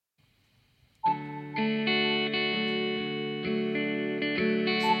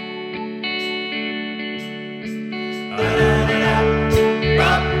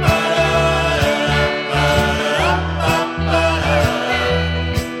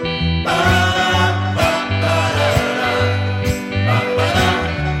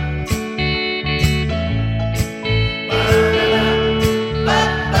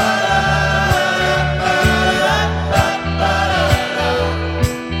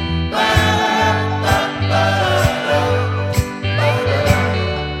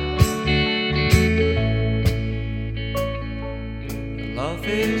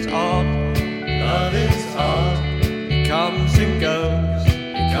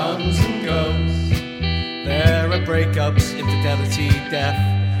breakups, infidelity, death,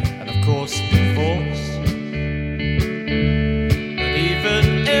 and of course divorce. But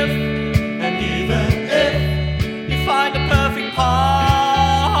even if you find a perfect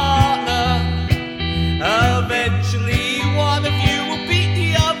partner, eventually one of you will beat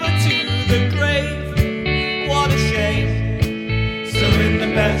the other to the grave. What a shame. So in the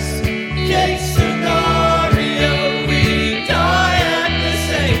best case scenario, we die at the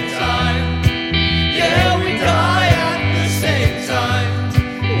same time. Yeah, we die at the same time,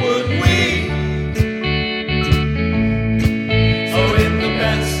 wouldn't we? Oh, in the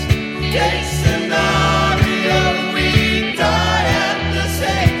best case scenario, we die at the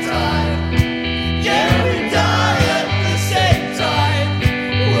same time. Yeah, we die at the same time,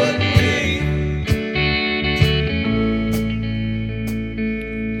 wouldn't we?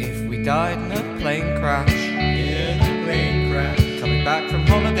 If we died in a plane crash, coming back from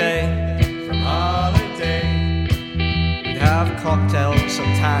holiday, we'd have cocktails,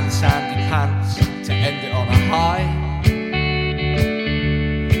 some tan sandy pants to end it on a high.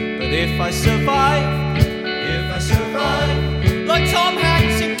 But if I survive, like Tom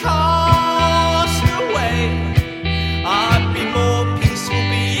Hanks in Castaway, I'd be more peaceful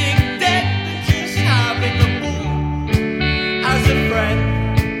being dead than just having a ball as a friend.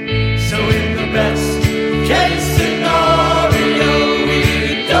 So in the best case scenario, we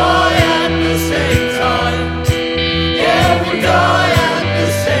die at the same time. Yeah, we die at the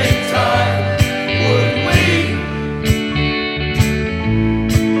same time, wouldn't we?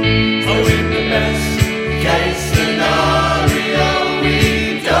 Oh, in the best case scenario, we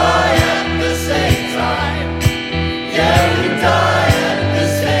die at the same time. Yeah, we die at the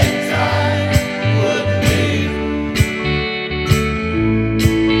same time, wouldn't we?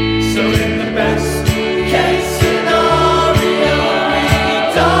 So in the best case scenario, we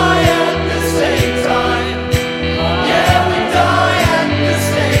die at the same time. Yeah, we die at the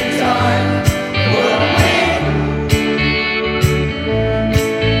same time, wouldn't we?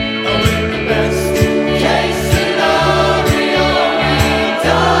 Oh, in the best case scenario, we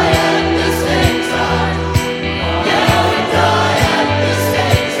die at the same time. Yeah, we die at the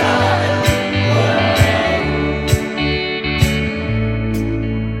same time, wouldn't we?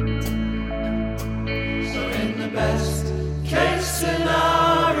 So in the best case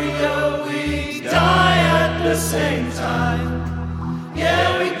scenario, we die at the same time. Yeah.